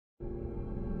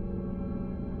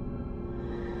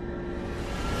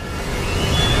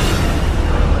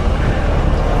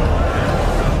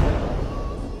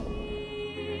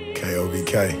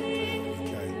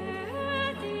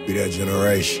that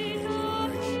generation.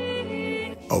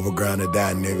 Overground to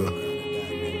die, nigga.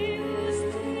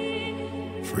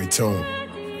 Free tune.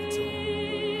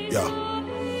 Yeah.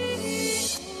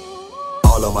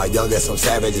 All of my youngest, some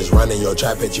savages running your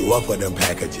trap, hit you up with them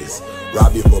packages.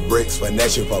 Rob you for bricks,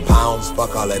 finesse you for pounds.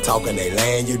 Fuck all that talking, they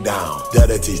laying you down.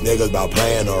 That'll teach niggas about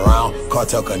playing around.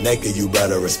 Cartel connected, you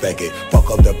better respect it. Fuck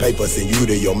up the paper, send you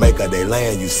to your maker. They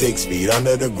laying you 6 feet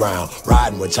under the ground.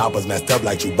 Riding with choppers messed up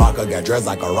like Chewbacca. Got dressed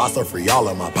like a roster, free all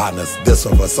of my partners. This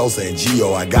one for Sosa and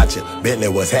Gio, I got you. Bentley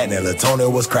was happening, Latona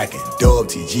was cracking. Dub,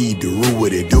 TG, Daru,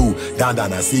 what it do? Down,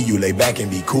 I see you, lay back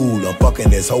and be cool. I'm fucking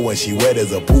this hoe when she wet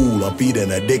as a pool. I'm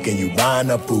feeding her dick and you buying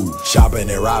her food. Shopping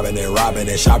and robbing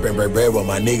and shopping, break bread with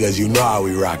my niggas, you know how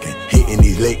we rockin'. Hitting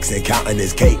these licks and counting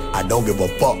this cake. I don't give a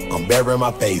fuck, I'm burying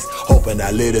my face. Hoping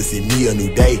I live to see me a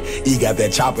new day. He got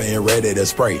that chopper and ready to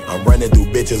spray. I'm running through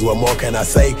bitches, what more can I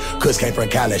say? Kush came from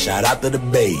Cali, shout out to the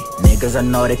Bay. Niggas I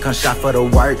know they come shop for the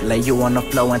work. Lay you on the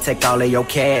floor and take all of your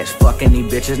cash. Fucking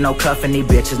these bitches, no cuffing these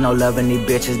bitches, no loving these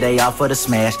bitches, they all for the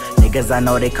smash. Niggas I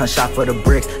know they come shop for the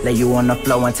bricks. Lay you on the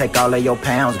floor and take all of your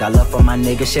pounds. Got love for my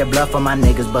niggas, shed blood for my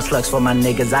niggas, bust slugs for my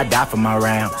niggas, I die for my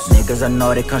rounds. Niggas I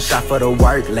know they come shop for the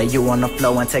work. Lay you on the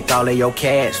floor and take all of your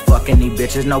cash. Fucking these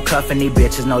bitches, no cuffing these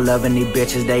bitches, no loving these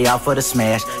bitches, they all for the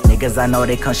smash. Niggas I know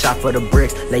they come shop for the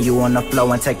bricks. Lay you on the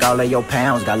floor and take all of your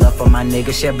pounds. Got love for my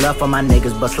niggas, shed blood for my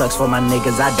niggas, bust slugs for my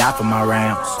niggas, I die for my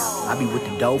rounds. I be with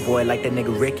the dope boy like that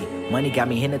nigga Ricky. Money got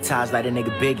me hypnotized like that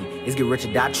nigga Biggie. It's get rich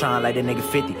or die trying like that nigga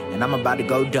 50. And I'm about to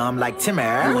go dumb like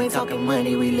Timmer. You ain't talking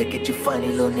money, we look at you funny,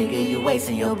 little nigga, you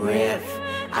wasting your breath.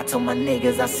 I told my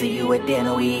niggas I see you at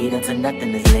dinner, we eat until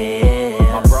nothing is left.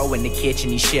 My bro in the kitchen,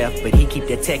 he chef, but he keep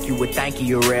that tech, you would thank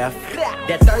you, ref.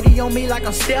 That 30 on me like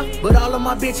I'm Steph, but all of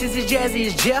my bitches is Jazzy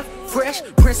as Jeff. Fresh,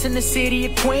 Prince in the city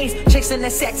of Queens, chasing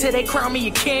that sack till they crown me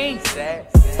a king.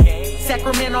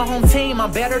 Sacramento home team,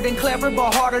 I'm better than clever,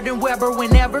 but harder than Weber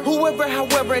whenever. Whoever,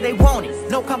 however they want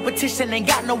it. No competition, ain't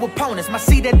got no opponents. My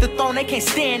seat at the throne, they can't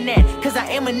stand that. Cause I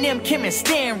am Eminem, Kim and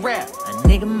Stan rap. A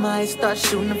nigga might start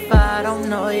shooting if I don't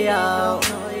know y'all.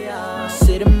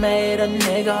 City made a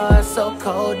nigga heart so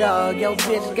cold, dog. Yo,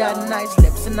 bitch got nice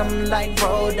lips and I'm like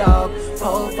road dog.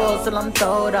 Pole foes till I'm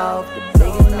throwed off. The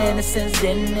biggest innocence,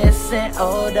 innocent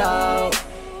old dog.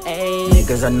 Ay.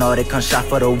 Niggas I know they come shop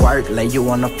for the work. Lay you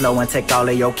on the floor and take all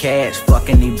of your cash.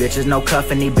 Fucking these bitches, no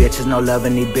cuffing these bitches, no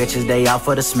loving these bitches, they all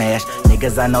for the smash.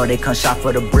 Niggas I know they come shop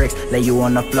for the bricks. Lay you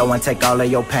on the floor and take all of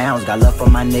your pounds. Got love for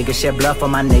my niggas, shed blood for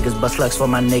my niggas, bust slugs for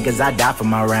my niggas, I die for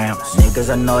my rounds.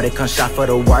 Niggas I know they come shop for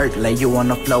the work. Lay you on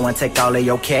the floor and take all of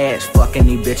your cash. Fucking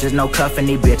these bitches, no cuffing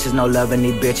these bitches, no loving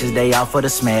these bitches, they all for the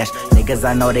smash. Niggas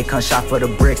I know they come shop for the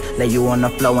bricks. Lay you on the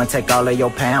floor and take all of your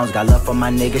pounds. Got love for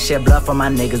my niggas, shed blood for my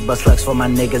niggas, bust slugs for my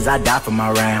niggas, I die for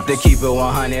my rounds. To keep it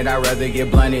 100, I'd rather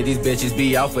get blunted. These bitches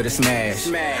be out for the smash.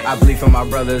 I bleed for my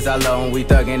brothers, I love when we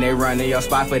thuggin', they run to your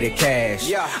spot for the cash.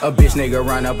 A bitch nigga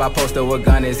run up, I post her with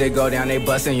gun as they go down, they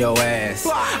bustin' your ass.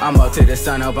 I'm up to the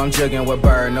sun up, I'm jugging with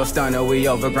Bird, no stunner, we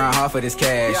overground hard for this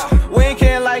cash. We ain't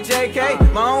kidding like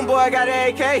JK, my own boy got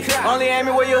an AK. Only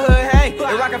aiming where your hood hang, the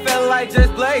Rockefeller like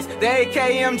just blaze. The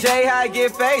AKMJ, how I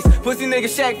get face. Pussy nigga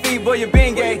Shaq feet, boy you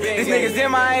been gay. These niggas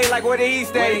MIA like where they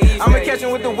stay. I'ma catch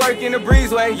him with the work in the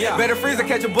breezeway. Better freezer,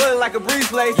 catch a bullet like a breeze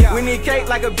play. We need cake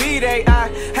like a B-day. I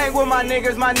hang with my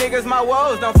niggas, my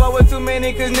woes. Don't fuck with too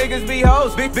many cause niggas be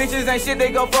hoes. Big bitches ain't shit,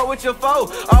 they go fuck with your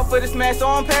foe. All for the smash, so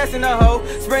I'm passing the hoe.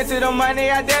 Sprint to the money,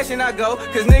 I dash and I go.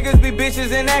 Cause niggas be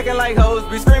bitches and acting like hoes.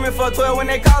 Be screaming for 12 when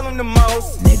they call them the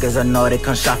most. Niggas I know they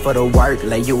come shop for the work.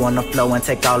 Lay you on the floor and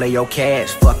take all of your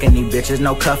cash. Fucking these bitches,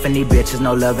 no cuffing these bitches,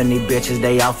 no loving these bitches,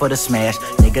 they all for the smash.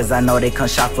 Niggas I know they come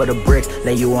shop for the bricks.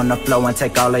 Lay you on the floor and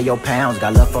take all of your pounds.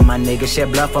 Got love for my niggas,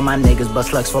 shed blood for my niggas, bust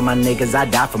slugs for my niggas, I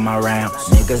die for my rounds.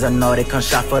 Niggas I know they come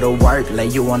shop for the work. Lay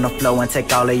you on the floor and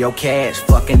take all of your cash.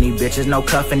 Fucking these bitches, no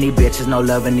cuffing these bitches, no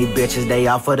loving these bitches, they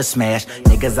all for the smash.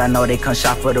 Niggas I know they come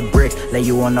shop for the bricks. Lay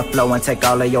you on the floor and take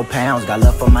all of your pounds. Got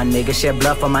love for my niggas, shed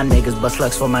blood for my niggas, bust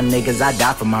slugs for my niggas, I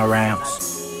die for my rounds.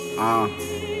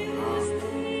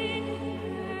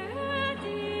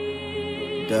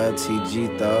 Dub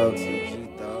TG Thug.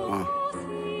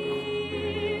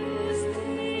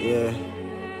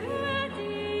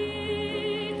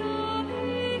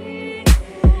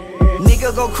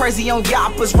 nigga go crazy on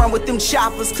yappers, run with them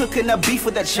choppers, cooking up beef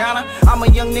with that China. I'm a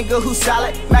young nigga who's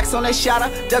solid, max on that shotter.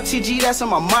 WTG, that's on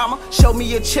my mama. Show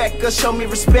me a check or show me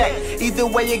respect. Either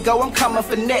way you go, I'm coming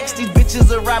for next. These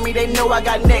bitches around me, they know I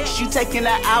got next. You taking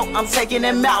her out, I'm taking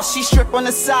them out. She strip on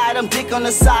the side, I'm dick on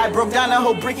the side. Broke down the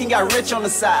whole brick and got rich on the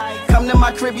side. Come to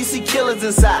my crib, you see killers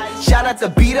inside. Shout out to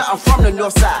Beater, I'm from the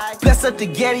north side. Bless up the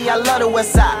Getty, I love the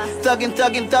west side. Thuggin',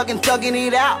 thuggin', thuggin', thuggin'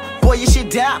 it out. Boy, your shit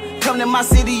down. Come to my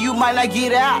city, you might not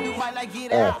get out.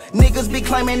 Niggas be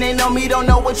claiming they know me, don't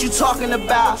know what you talking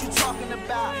about.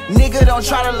 Nigga, don't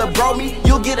try to lil' bro me,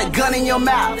 you'll get a gun in your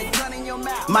mouth.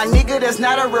 My nigga, that's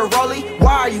not a real rollie,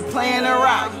 why are you playing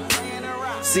around?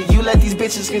 See, you let these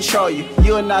bitches control you,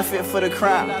 you are not fit for the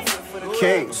crime.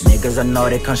 Kings. Niggas I know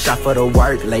they come shop for the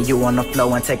work, lay you on the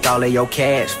floor and take all of your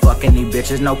cash. Fucking these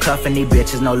bitches, no cuffing these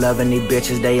bitches, no loving these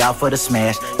bitches, they all for the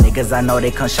smash. Niggas I know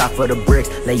they come shop for the bricks,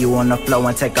 lay you on the floor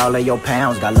and take all of your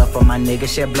pounds. Got love for my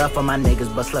niggas, shed blood for my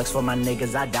niggas, bust slugs for my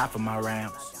niggas, I die for my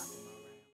rounds.